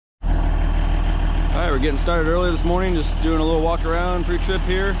We're getting started early this morning, just doing a little walk around pre-trip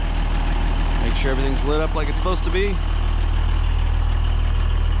here. Make sure everything's lit up like it's supposed to be.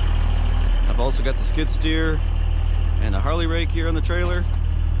 I've also got the skid steer and a Harley Rake here on the trailer.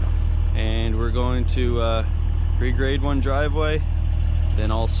 And we're going to regrade one driveway,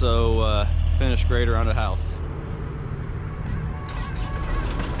 then also finish grade around a house.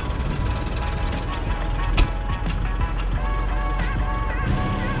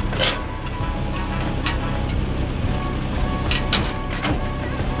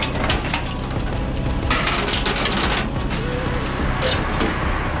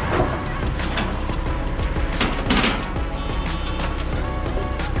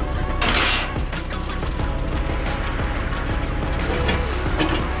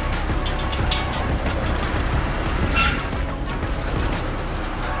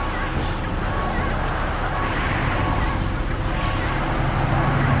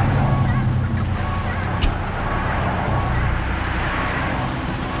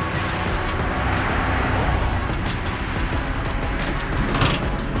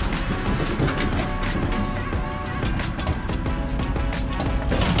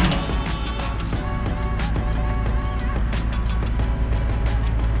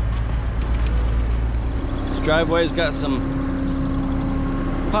 Driveway's got some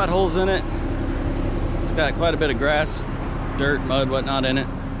potholes in it. It's got quite a bit of grass, dirt, mud, whatnot in it.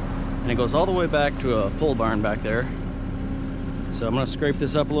 And it goes all the way back to a pole barn back there. So I'm gonna scrape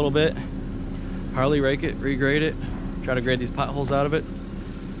this up a little bit, Harley rake it, regrade it, try to grade these potholes out of it,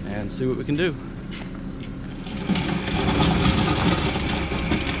 and see what we can do.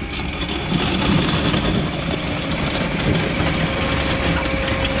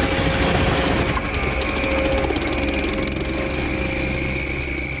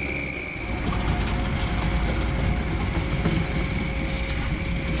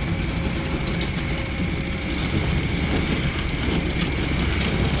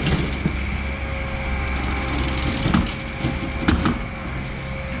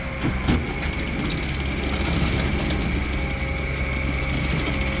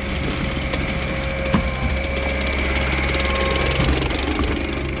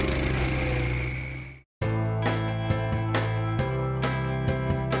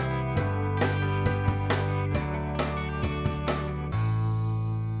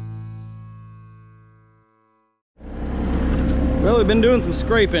 Well, we've been doing some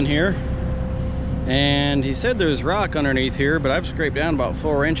scraping here, and he said there's rock underneath here, but I've scraped down about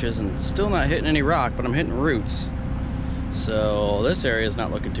 4 inches and still not hitting any rock, but I'm hitting roots. So this area is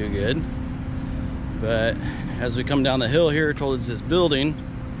not looking too good. But as we come down the hill here towards this building,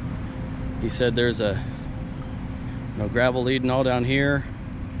 he said there's a gravel leading all down here,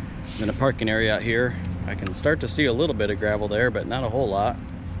 and a parking area out here. I can start to see a little bit of gravel there, but not a whole lot.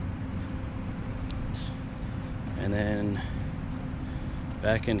 And then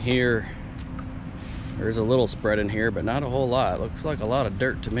back in here, there's a little spread in here, but not a whole lot. Looks like a lot of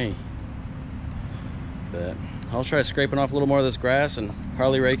dirt to me. But I'll try scraping off a little more of this grass and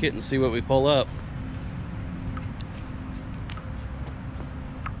Harley rake it and see what we pull up.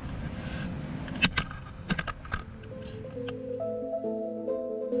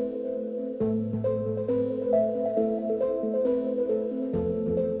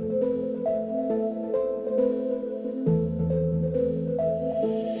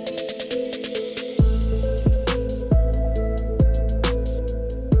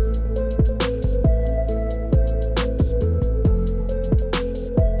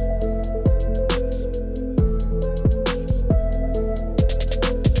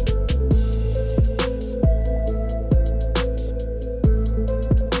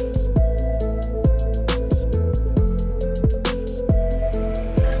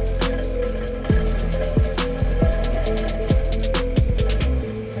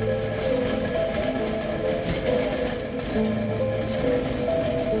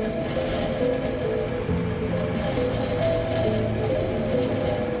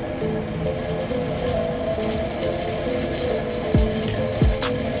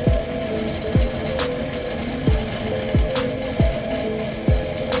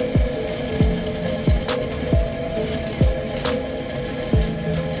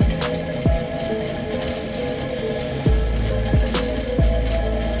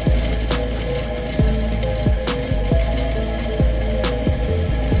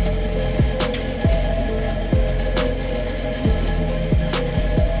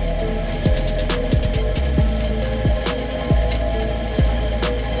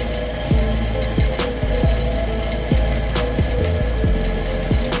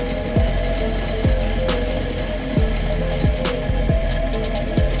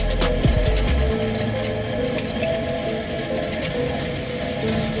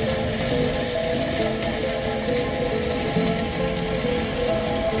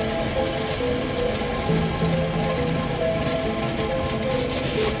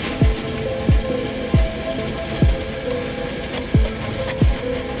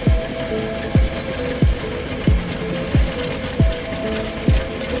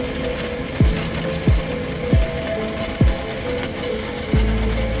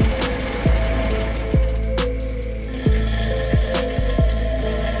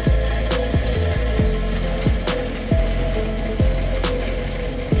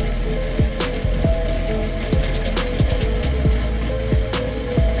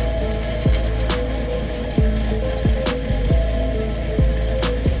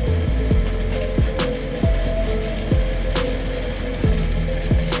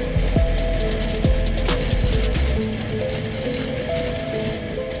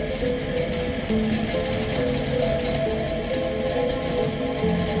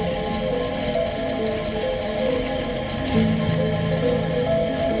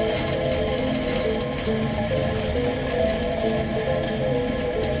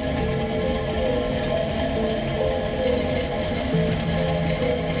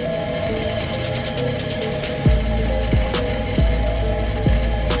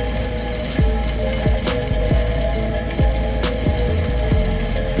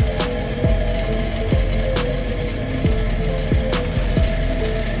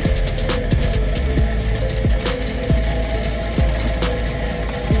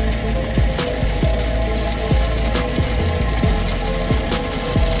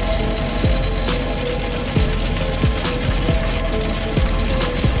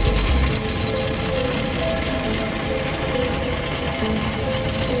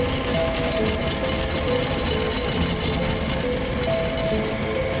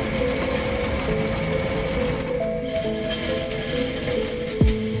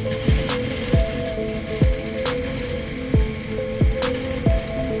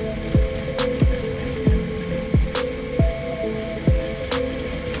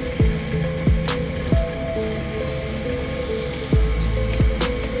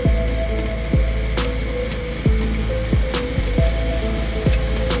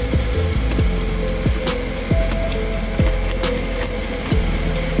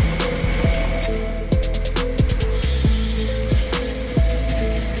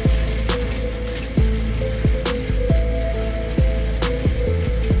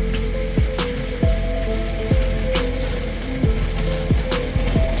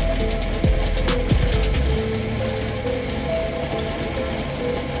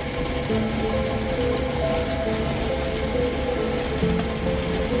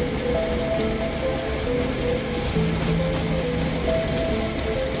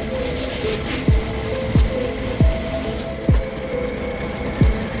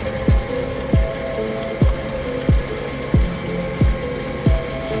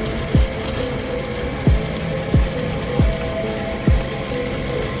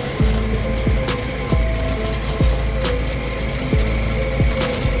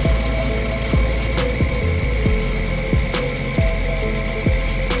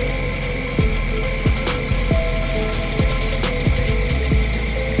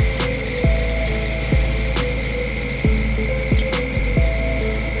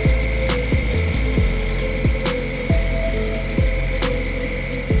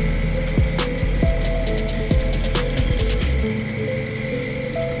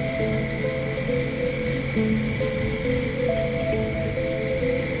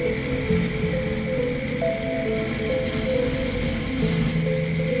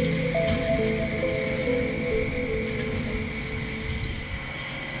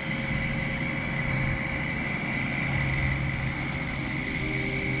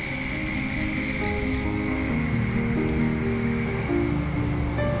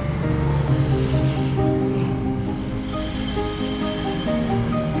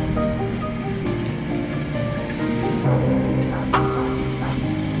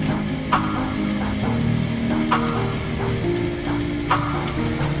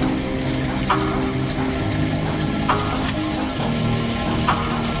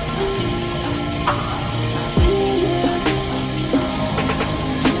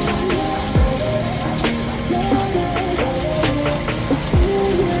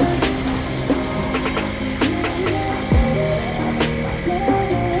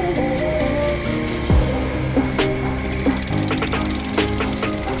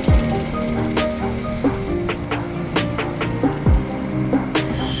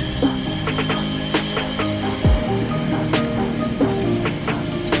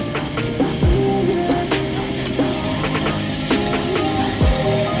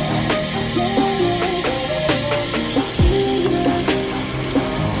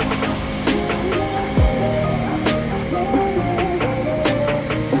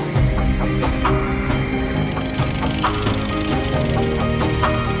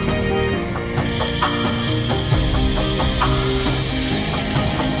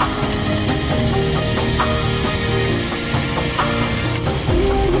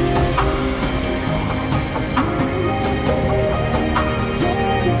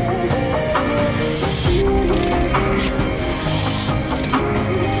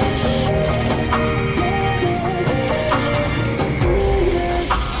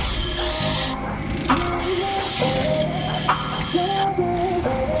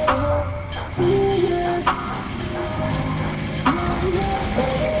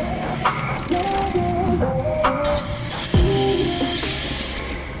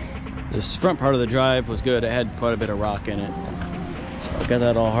 This front part of the drive was good. It had quite a bit of rock in it. So I got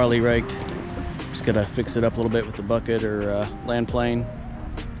that all Harley raked. Just gotta fix it up a little bit with the bucket or land plane.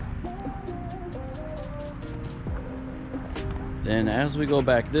 Then as we go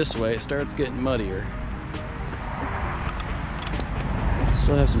back this way, it starts getting muddier.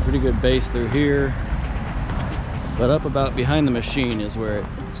 Still have some pretty good base through here, but up about behind the machine is where it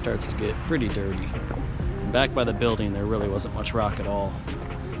starts to get pretty dirty. And back by the building, there really wasn't much rock at all.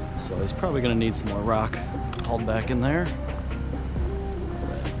 So he's probably gonna need some more rock hauled back in there.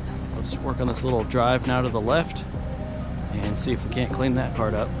 But let's work on this little drive now to the left and see if we can't clean that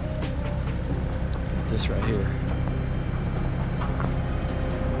part up. This right here.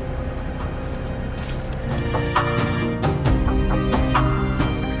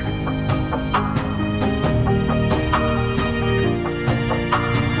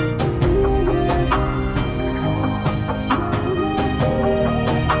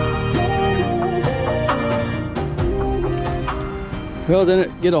 Well,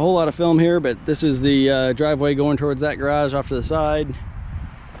 didn't get a whole lot of film here, but this is the driveway going towards that garage off to the side.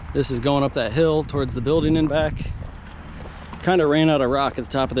 This is going up that hill towards the building and back. Kind of ran out of rock at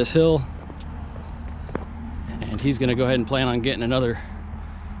the top of this hill, and he's gonna go ahead and plan on getting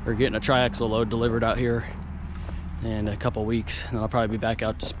getting a triaxle load delivered out here in a couple weeks. And I'll probably be back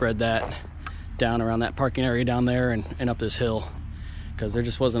out to spread that down around that parking area down there and up this hill, because there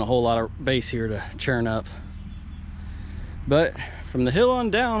just wasn't a whole lot of base here to churn up. But from the hill on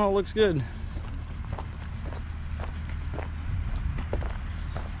down, all looks good.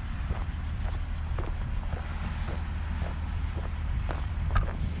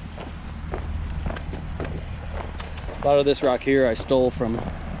 A lot of this rock here I stole from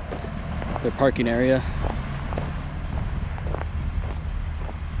their parking area.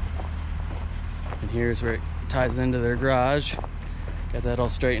 And here's where it ties into their garage. Got that all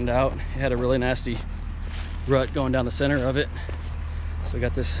straightened out. It had a really nasty rut going down the center of it. So we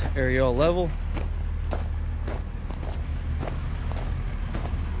got this area all level.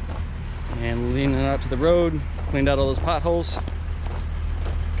 And leaning out to the road, cleaned out all those potholes.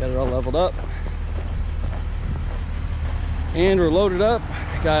 Got it all leveled up. And we're loaded up.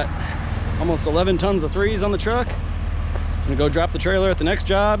 Got almost 11 tons of threes on the truck. I'm gonna go drop the trailer at the next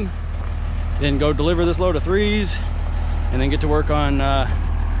job, then go deliver this load of threes, and then get to work on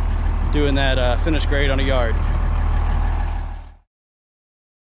doing that finish grade on a yard.